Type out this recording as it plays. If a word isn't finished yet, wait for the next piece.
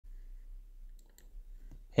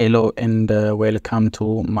Hello and welcome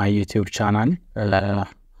to my YouTube channel.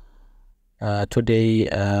 Today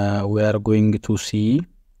we are going to see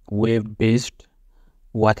web-based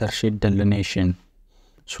watershed delineation.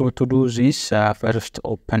 So to do this, first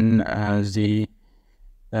open the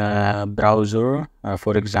browser.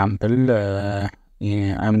 For example,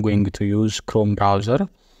 I'm going to use Chrome browser.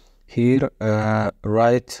 Here,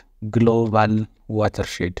 write global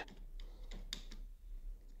watershed.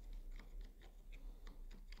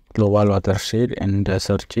 Global watershed and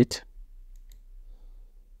search it.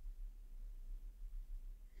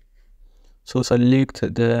 So select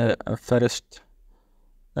the first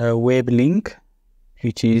web link,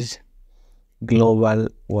 which is global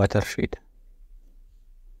watershed.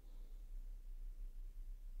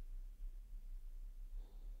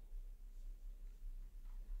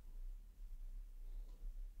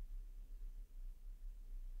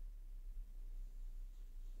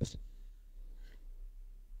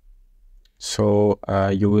 So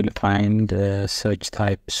you will find such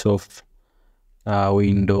types of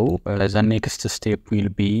window. The next step will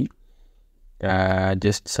be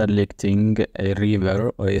just selecting a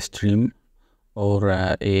river or a stream or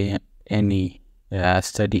any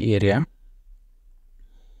study area.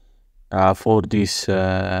 For this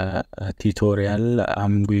tutorial,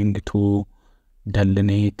 I'm going to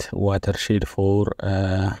delineate watershed for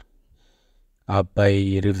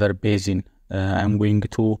Abai River Basin. I'm going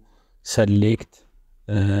to select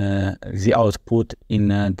the output in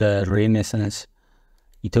the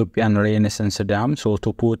Ethiopian Renaissance Dam. So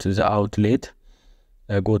to put the outlet,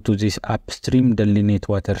 go to this upstream delineate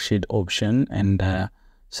watershed option and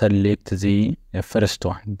select the first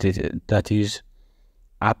one, that is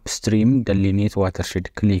upstream delineate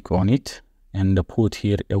watershed. Click on it and put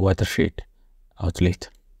here a watershed outlet.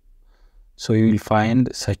 So you will find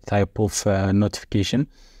such type of notification,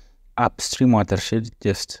 upstream watershed.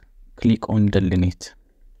 Just click on delineate.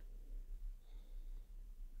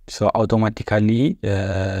 So automatically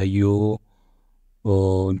you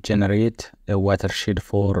generate a watershed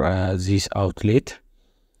for this outlet.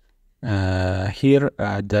 Here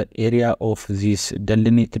the area of this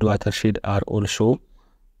delineated watershed are also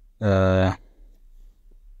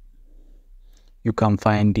you can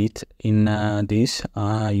find it in this.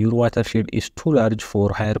 Your watershed is too large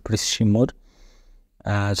for higher precision mode.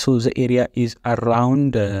 So the area is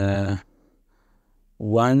around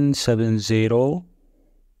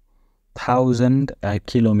 170,000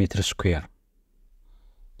 kilometers square.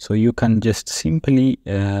 So you can just simply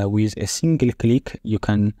with a single click you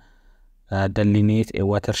can delineate a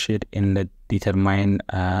watershed and determine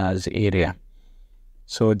the area.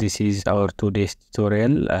 So this is our today's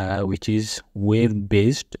tutorial, which is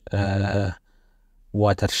web-based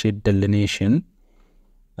watershed delineation.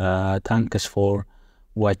 Thanks for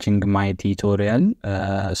watching my tutorial.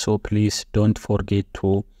 So please don't forget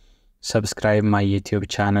to subscribe my YouTube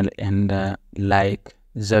channel and like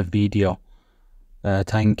the video.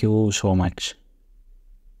 Thank you so much.